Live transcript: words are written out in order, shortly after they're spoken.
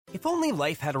If only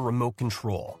life had a remote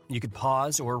control, you could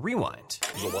pause or rewind.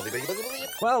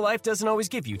 Well, life doesn't always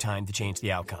give you time to change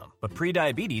the outcome, but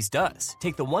prediabetes does.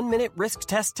 Take the 1-minute risk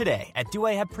test today at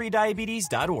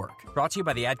doihaveprediabetes.org. Brought to you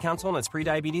by the Ad Council and its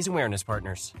prediabetes awareness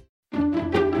partners.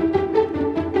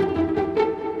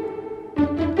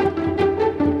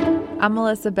 I'm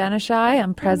Melissa Ben-Ishay.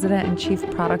 I'm President and Chief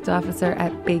Product Officer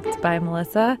at Baked by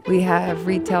Melissa. We have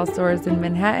retail stores in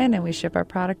Manhattan, and we ship our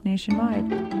product nationwide.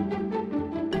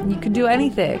 You can do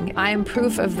anything. I am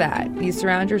proof of that. You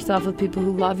surround yourself with people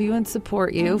who love you and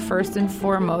support you. First and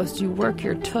foremost, you work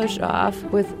your tush off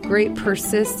with great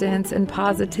persistence and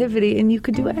positivity, and you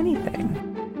could do anything.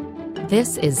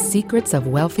 This is Secrets of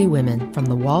Wealthy Women from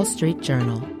the Wall Street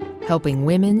Journal, helping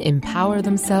women empower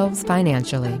themselves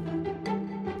financially.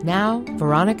 Now,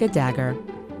 Veronica Dagher.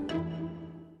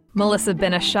 Melissa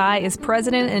Ben-Ishay is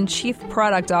President and Chief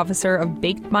Product Officer of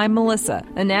Baked by Melissa,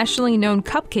 a nationally known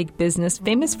cupcake business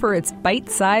famous for its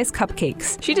bite-sized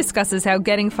cupcakes. She discusses how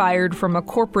getting fired from a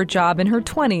corporate job in her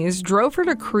 20s drove her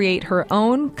to create her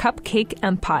own cupcake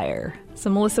empire. So,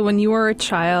 Melissa, when you were a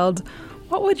child,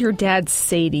 what would your dad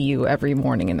say to you every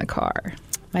morning in the car?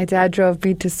 My dad drove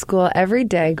me to school every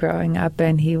day growing up,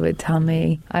 and he would tell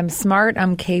me, I'm smart,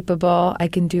 I'm capable, I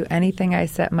can do anything I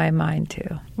set my mind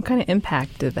to. What kind of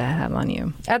impact did that have on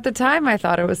you? At the time, I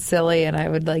thought it was silly, and I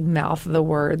would mouth the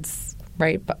words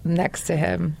right next to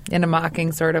him in a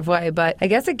mocking sort of way. But I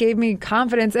guess it gave me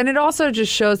confidence, and it also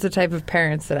just shows the type of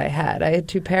parents that I had. I had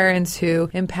two parents who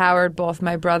empowered both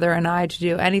my brother and I to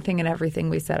do anything and everything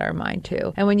we set our mind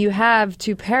to. And when you have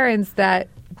two parents that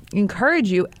encourage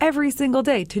you every single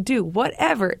day to do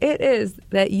whatever it is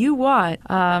that you want,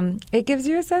 it gives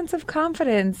you a sense of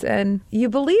confidence and you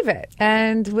believe it.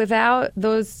 And without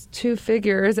those two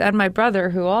figures and my brother,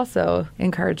 who also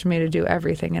encouraged me to do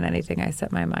everything and anything I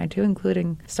set my mind to,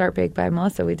 including start Baked by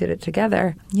Melissa, we did it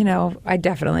together, I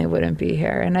definitely wouldn't be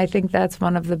here. And I think that's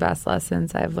one of the best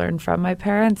lessons I've learned from my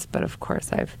parents. But of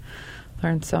course, I've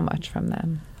learned so much from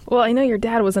them. Well, I know your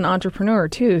dad was an entrepreneur,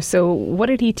 too. So what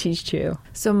did he teach you?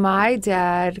 So my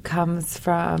dad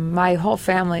my whole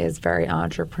family is very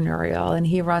entrepreneurial, and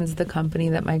he runs the company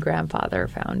that my grandfather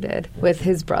founded with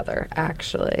his brother,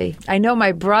 actually. I know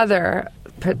my brother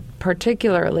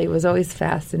particularly was always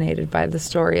fascinated by the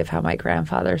story of how my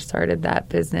grandfather started that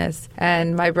business.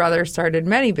 And my brother started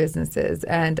many businesses.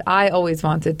 And I always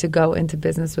wanted to go into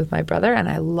business with my brother, and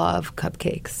I love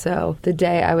cupcakes. So the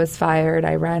day I was fired,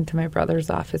 I ran to my brother's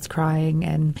office crying,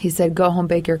 and he said, go home,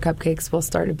 bake your cupcakes, we'll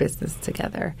start a business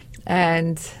together.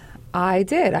 And I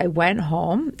did. I went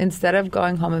home. Instead of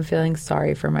going home and feeling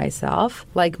sorry for myself,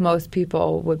 like most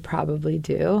people would probably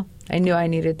do, I knew I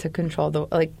needed to control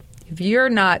if you're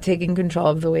not taking control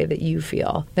of the way that you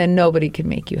feel, then nobody can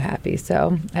make you happy.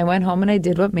 So I went home and I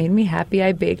did what made me happy.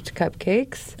 I baked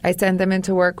cupcakes. I sent them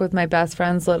into work with my best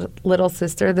friend's little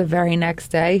sister the very next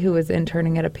day, who was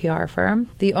interning at a PR firm.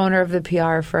 The owner of the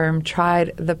PR firm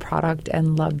tried the product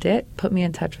and loved it, put me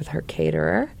in touch with her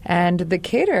caterer. And the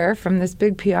caterer from this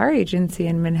big PR agency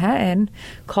in Manhattan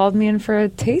called me in for a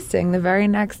tasting the very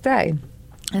next day.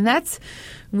 And that's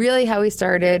really how we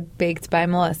started Baked by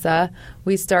Melissa.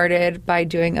 We started by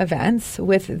doing events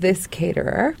with this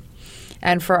caterer.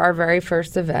 And for our very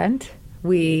first event,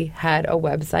 we had a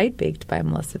website,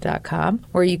 bakedbymelissa.com,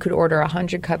 where you could order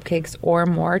 100 cupcakes or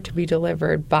more to be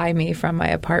delivered by me from my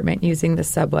apartment using the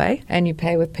subway. And you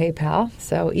pay with PayPal,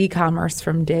 so e-commerce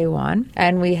from day one.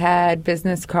 And we had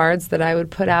business cards that I would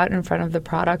put out in front of the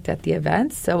product at the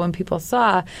events. So when people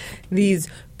saw these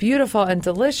beautiful and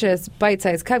delicious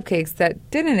bite-sized cupcakes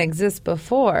that didn't exist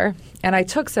before, and I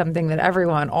took something that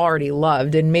everyone already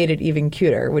loved and made it even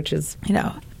cuter, which is,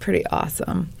 pretty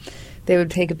awesome. They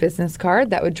would take a business card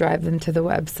that would drive them to the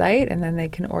website, and then they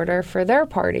can order for their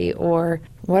party or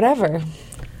whatever.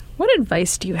 What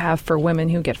advice do you have for women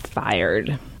who get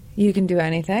fired? You can do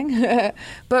anything.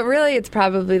 But really, it's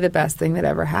probably the best thing that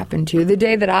ever happened to you. The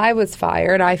day that I was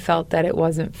fired, I felt that it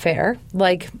wasn't fair.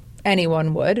 Like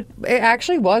anyone would. It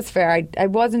actually was fair. I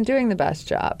wasn't doing the best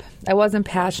job. I wasn't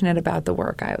passionate about the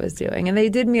work I was doing. And they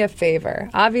did me a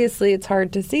favor. Obviously, it's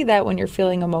hard to see that when you're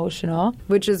feeling emotional,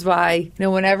 which is why,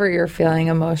 whenever you're feeling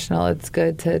emotional, it's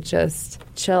good to just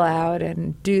chill out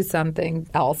and do something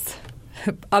else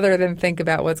other than think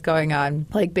about what's going on,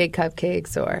 like bake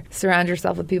cupcakes or surround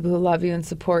yourself with people who love you and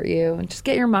support you and just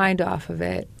get your mind off of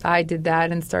it. I did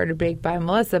that and started Baked by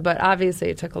Melissa, but obviously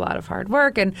it took a lot of hard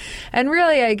work. And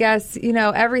really, I guess,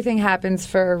 everything happens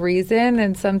for a reason,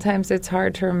 and sometimes it's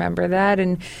hard to remember that.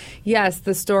 And yes,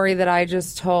 the story that I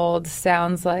just told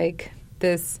sounds like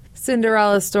this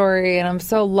Cinderella story, and I'm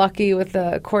so lucky with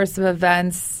the course of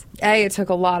events. It took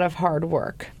a lot of hard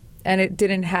work. And it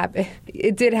didn't happen.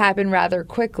 It did happen rather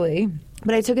quickly.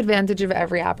 But I took advantage of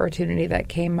every opportunity that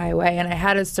came my way, and I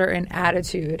had a certain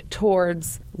attitude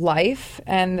towards life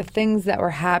and the things that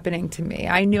were happening to me.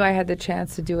 I knew I had the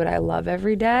chance to do what I love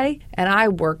every day, and I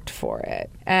worked for it.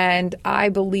 And I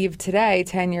believe today,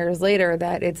 10 years later,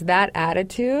 that it's that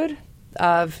attitude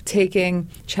of taking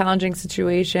challenging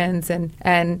situations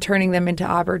and turning them into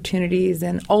opportunities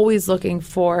and always looking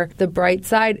for the bright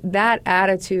side. That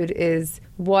attitude is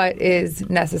what is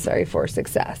necessary for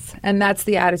success. And that's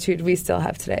the attitude we still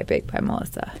have today at Baked by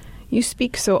Melissa. You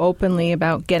speak so openly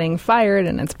about getting fired,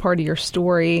 and it's part of your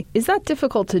story. Is that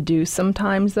difficult to do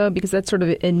sometimes, though? Because that's sort of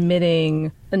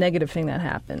admitting a negative thing that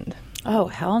happened. Oh,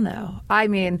 hell no. I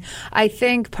mean, I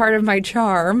think part of my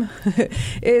charm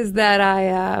is that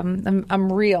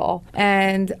I'm real,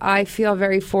 and I feel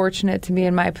very fortunate to be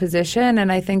in my position.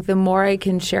 And I think the more I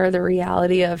can share the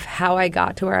reality of how I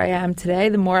got to where I am today,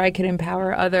 the more I can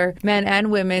empower other men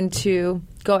and women to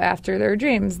go after their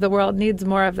dreams. The world needs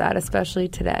more of that, especially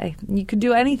today. You can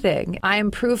do anything. I am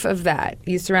proof of that.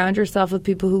 You surround yourself with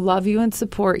people who love you and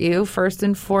support you. First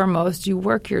and foremost, you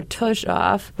work your tush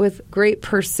off with great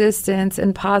persistence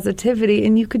and positivity,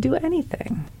 and you could do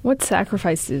anything. What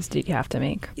sacrifices did you have to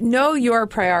make? Know your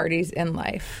priorities in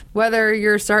life, whether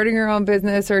you're starting your own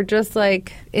business or just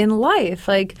like in life.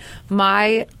 Like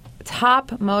my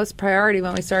top most priority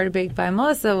when we started Baked by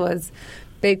Melissa was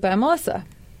Baked by Melissa.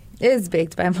 Is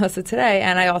Baked by Melissa today,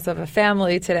 and I also have a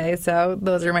family today, so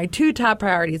those are my two top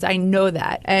priorities. I know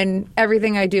that, and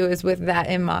everything I do is with that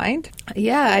in mind.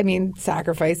 Yeah, I mean,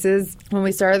 sacrifices when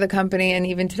we started the company and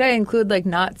even today include like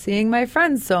not seeing my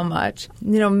friends so much,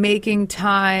 making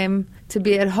time to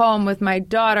be at home with my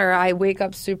daughter. I wake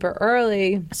up super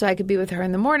early so I could be with her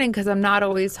in the morning because I'm not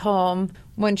always home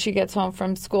when she gets home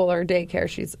from school or daycare.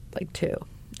 She's like 2.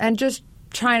 And just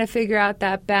trying to figure out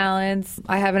that balance.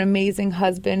 I have an amazing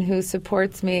husband who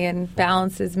supports me and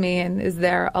balances me and is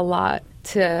there a lot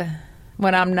to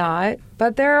when I'm not.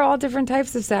 But there are all different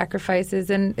types of sacrifices,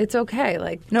 and it's okay.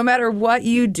 Like, no matter what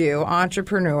you do,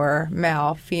 entrepreneur,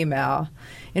 male, female,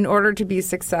 in order to be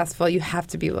successful, you have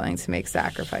to be willing to make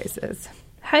sacrifices.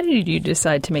 How did you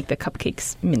decide to make the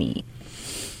cupcakes mini?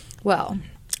 Well,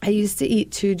 I used to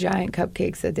eat 2 giant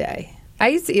cupcakes a day. I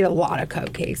used to eat a lot of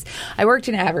cupcakes. I worked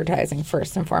in advertising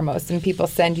first and foremost, and people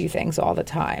send you things all the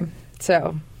time.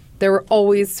 So there were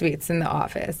always sweets in the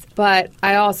office. But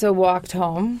I also walked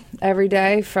home every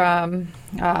day from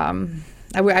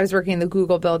I was working in the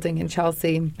Google building in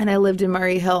Chelsea, and I lived in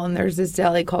Murray Hill, and there's this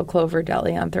deli called Clover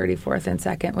Deli on 34th and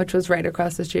 2nd, which was right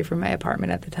across the street from my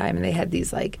apartment at the time, and they had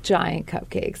these, like, giant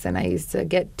cupcakes, and I used to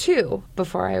get 2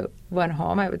 before I went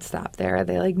home. I would stop there.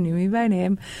 They, like, knew me by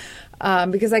name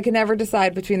because I could never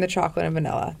decide between the chocolate and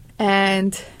vanilla.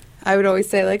 And I would always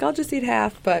say, like, I'll just eat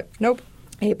half, but nope,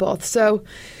 ate both. So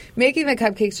making the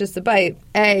cupcakes just a bite,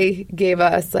 gave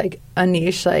us like a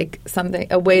niche, like something,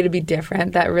 a way to be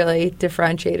different that really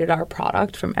differentiated our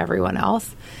product from everyone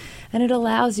else. And it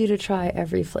allows you to try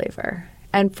every flavor.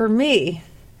 And for me,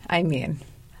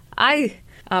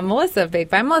 I'm Melissa of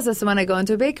Baked by Melissa, so when I go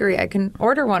into a bakery, I can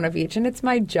order one of each, and it's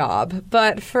my job.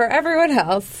 But for everyone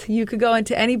else, you could go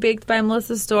into any Baked by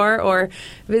Melissa store or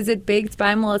visit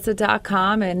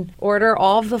bakedbymelissa.com and order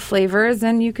all of the flavors,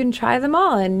 and you can try them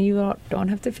all, and you don't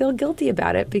have to feel guilty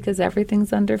about it because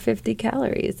everything's under 50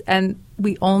 calories, and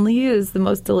we only use the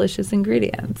most delicious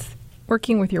ingredients.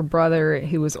 Working with your brother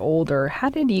who was older, how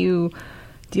did you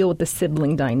deal with the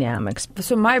sibling dynamics?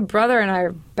 So my brother and I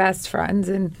are best friends,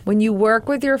 and when you work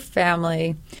with your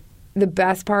family, the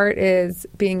best part is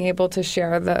being able to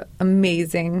share the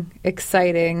amazing,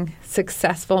 exciting,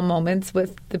 successful moments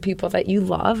with the people that you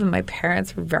love, and my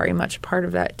parents were very much part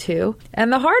of that too.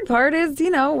 And the hard part is,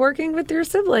 working with your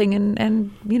sibling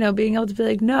and being able to be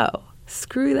like, no,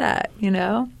 screw that,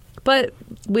 But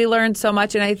we learned so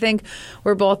much, and I think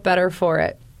we're both better for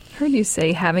it. I heard you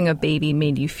say having a baby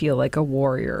made you feel like a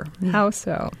warrior. How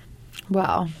so?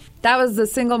 Well, that was the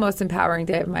single most empowering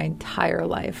day of my entire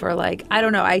life. Or I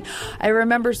don't know. I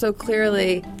remember so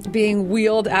clearly being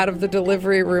wheeled out of the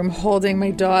delivery room holding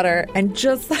my daughter and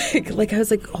just like I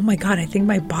was like, oh my God, I think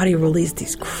my body released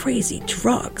these crazy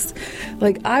drugs.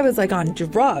 I was on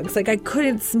drugs. I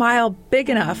couldn't smile big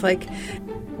enough.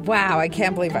 Wow, I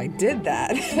can't believe I did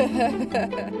that.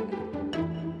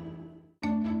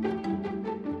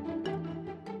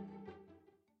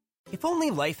 If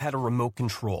only life had a remote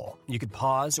control, you could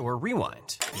pause or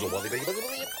rewind.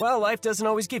 Well, life doesn't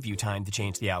always give you time to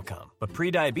change the outcome, but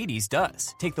prediabetes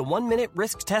does. Take the 1-minute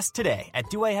risk test today at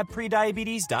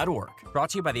doihaveprediabetes.org. Brought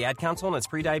to you by the Ad Council and its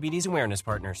prediabetes awareness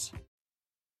partners.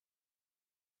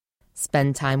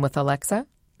 Spend time with Alexa?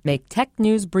 Make Tech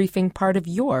News Briefing part of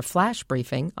your flash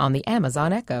briefing on the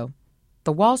Amazon Echo.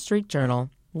 The Wall Street Journal.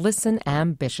 Listen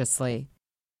ambitiously.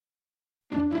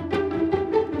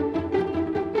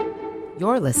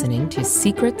 You're listening to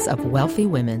Secrets of Wealthy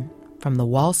Women from the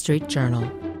Wall Street Journal.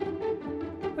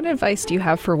 What advice do you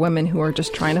have for women who are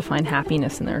just trying to find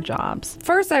happiness in their jobs?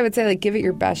 First, I would say, give it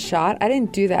your best shot. I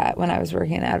didn't do that when I was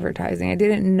working in advertising. I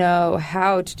didn't know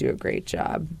how to do a great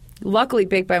job. Luckily,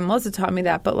 Baked by Melissa taught me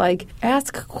that, but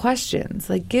ask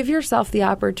questions. Give yourself the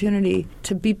opportunity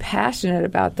to be passionate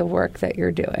about the work that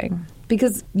you're doing.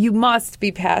 Because you must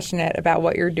be passionate about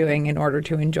what you're doing in order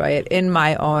to enjoy it, in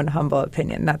my own humble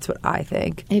opinion. That's what I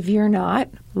think. If you're not,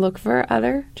 look for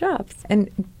other jobs.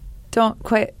 And don't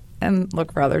quit and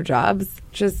look for other jobs.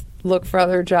 Just look for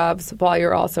other jobs while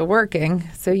you're also working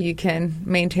so you can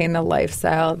maintain the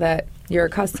lifestyle that you're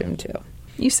accustomed to.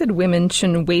 You said women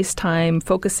shouldn't waste time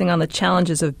focusing on the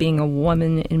challenges of being a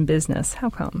woman in business. How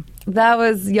come? That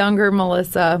was younger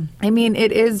Melissa. I mean,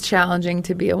 it is challenging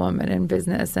to be a woman in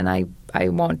business, and I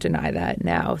won't deny that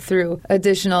now through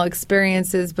additional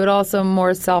experiences, but also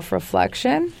more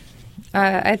self-reflection.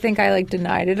 I think I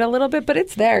denied it a little bit, but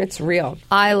it's there. It's real.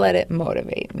 I let it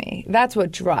motivate me. That's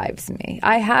what drives me.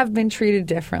 I have been treated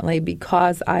differently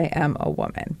because I am a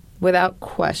woman. Without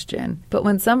question. But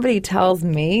when somebody tells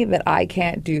me that I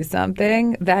can't do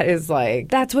something, that is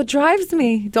that's what drives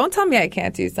me. Don't tell me I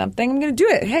can't do something. I'm going to do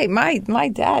it. Hey, my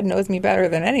dad knows me better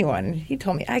than anyone. He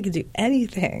told me I could do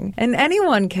anything. And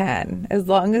anyone can, as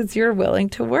long as you're willing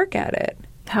to work at it.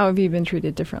 How have you been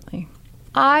treated differently?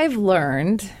 I've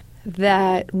learned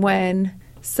that when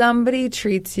somebody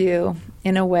treats you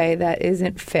in a way that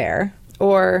isn't fair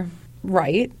or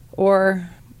right or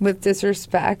with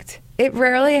disrespect, it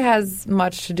rarely has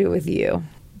much to do with you,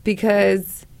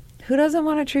 because who doesn't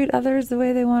want to treat others the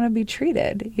way they want to be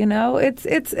treated?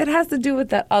 It has to do with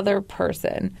that other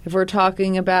person. If we're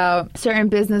talking about certain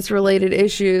business-related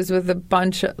issues with a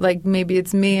bunch of, maybe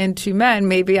it's me and two men,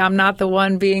 maybe I'm not the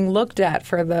one being looked at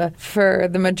for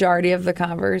the majority of the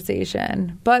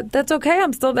conversation. But that's okay.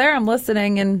 I'm still there. I'm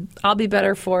listening, and I'll be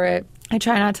better for it. I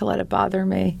try not to let it bother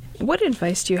me. What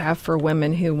advice do you have for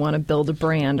women who want to build a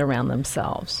brand around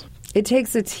themselves? It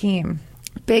takes a team.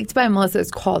 Baked by Melissa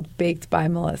is called Baked by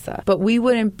Melissa. But we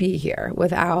wouldn't be here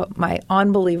without my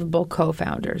unbelievable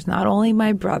co-founders, not only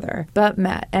my brother, but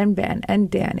Matt and Ben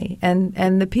and Danny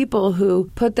and the people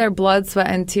who put their blood, sweat,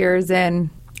 and tears in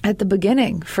at the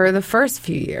beginning for the first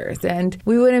few years. And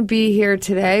we wouldn't be here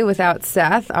today without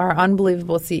Seth, our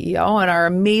unbelievable CEO, and our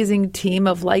amazing team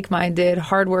of like-minded,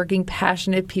 hardworking,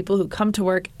 passionate people who come to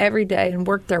work every day and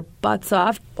work their butts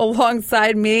off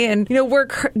alongside me and,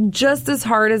 work just as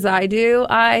hard as I do.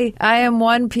 I am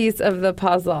one piece of the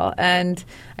puzzle, and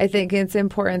I think it's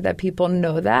important that people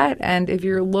know that. And if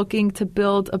you're looking to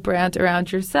build a brand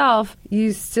around yourself,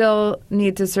 you still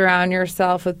need to surround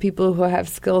yourself with people who have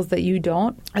skills that you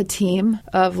don't. A team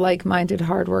of like-minded,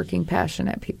 hardworking,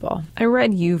 passionate people. I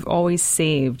read you've always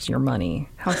saved your money.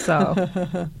 How so?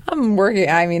 I'm working.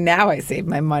 Now I save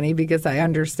my money because I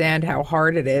understand how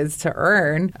hard it is to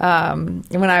earn.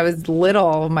 When I was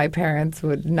little, my parents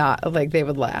would not, they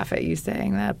would laugh at you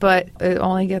saying that. But it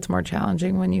only gets more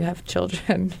challenging when you have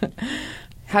children.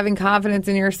 Having confidence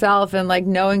in yourself and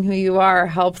knowing who you are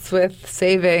helps with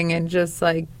saving and just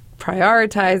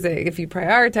prioritizing. If you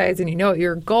prioritize and you know what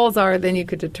your goals are, then you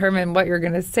could determine what you're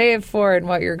going to save for and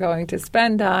what you're going to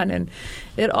spend on, and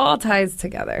it all ties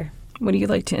together. What do you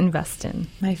like to invest in?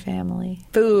 My family.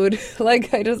 Food.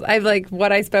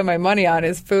 What I spend my money on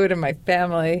is food and my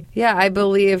family. Yeah, I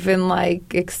believe in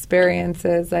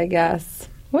experiences, I guess.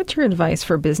 What's your advice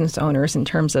for business owners in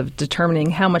terms of determining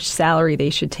how much salary they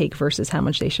should take versus how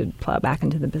much they should plow back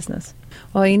into the business?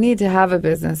 Well, you need to have a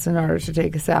business in order to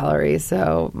take a salary.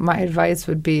 So my advice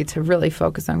would be to really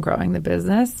focus on growing the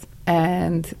business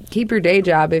and keep your day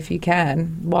job if you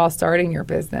can while starting your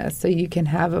business so you can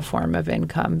have a form of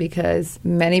income, because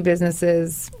many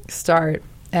businesses start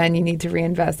and you need to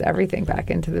reinvest everything back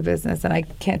into the business. And I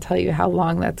can't tell you how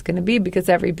long that's going to be because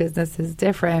every business is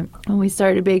different. When we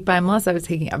started Baked by Melissa, I was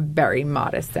taking a very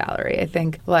modest salary. I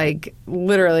think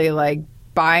literally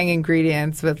buying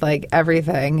ingredients with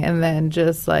everything and then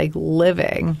just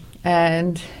living.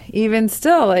 And even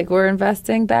still, we're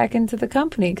investing back into the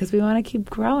company because we want to keep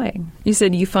growing. You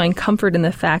said you find comfort in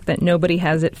the fact that nobody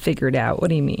has it figured out. What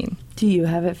do you mean? Do you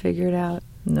have it figured out?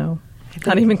 No.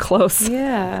 Not even close.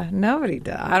 Yeah, nobody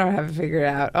does. I don't have it figured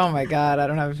out. Oh my God, I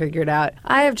don't have it figured out.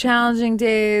 I have challenging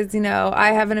days.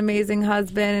 I have an amazing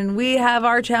husband, and we have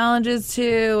our challenges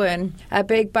too. And at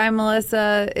Baked by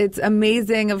Melissa, it's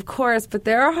amazing, of course, but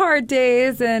there are hard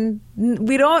days, and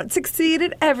we don't succeed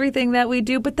at everything that we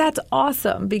do. But that's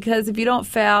awesome, because if you don't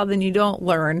fail, then you don't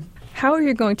learn. How are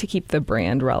you going to keep the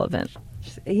brand relevant?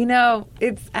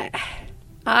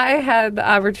 I had the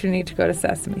opportunity to go to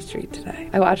Sesame Street today.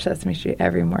 I watch Sesame Street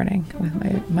every morning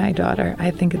with my daughter.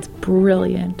 I think it's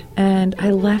brilliant. And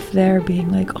I left there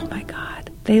being like, oh my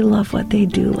God, they love what they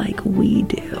do like we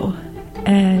do.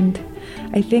 And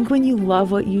I think when you love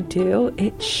what you do,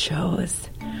 it shows.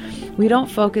 We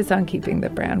don't focus on keeping the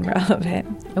brand relevant.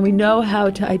 And we know how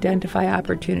to identify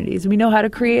opportunities. We know how to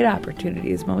create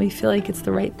opportunities when we feel like it's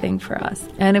the right thing for us.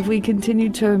 And if we continue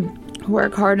to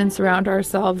work hard and surround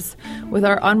ourselves with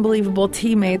our unbelievable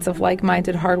teammates of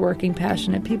like-minded, hardworking,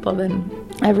 passionate people, then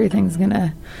everything's going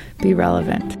to be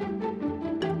relevant.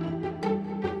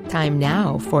 Time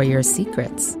now for your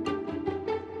secrets.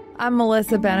 I'm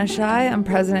Melissa Ben-Ishay. I'm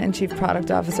President and Chief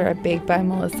Product Officer at Baked by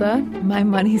Melissa. My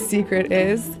money secret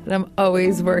is that I'm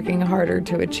always working harder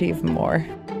to achieve more.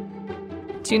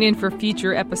 Tune in for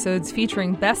future episodes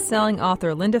featuring best-selling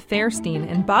author Linda Fairstein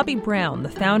and Bobbi Brown, the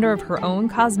founder of her own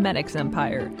cosmetics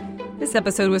empire. This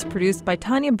episode was produced by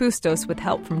Tanya Bustos with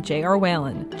help from J.R.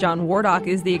 Whalen. John Wardock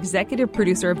is the executive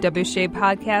producer of WSHAE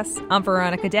Podcasts. I'm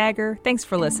Veronica Dagger. Thanks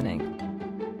for listening.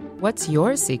 What's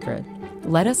your secret?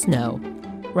 Let us know.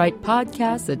 Write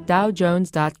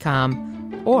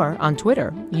podcasts@dowjones.com or on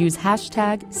Twitter, use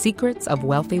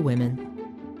 #SecretsOfWealthyWomen.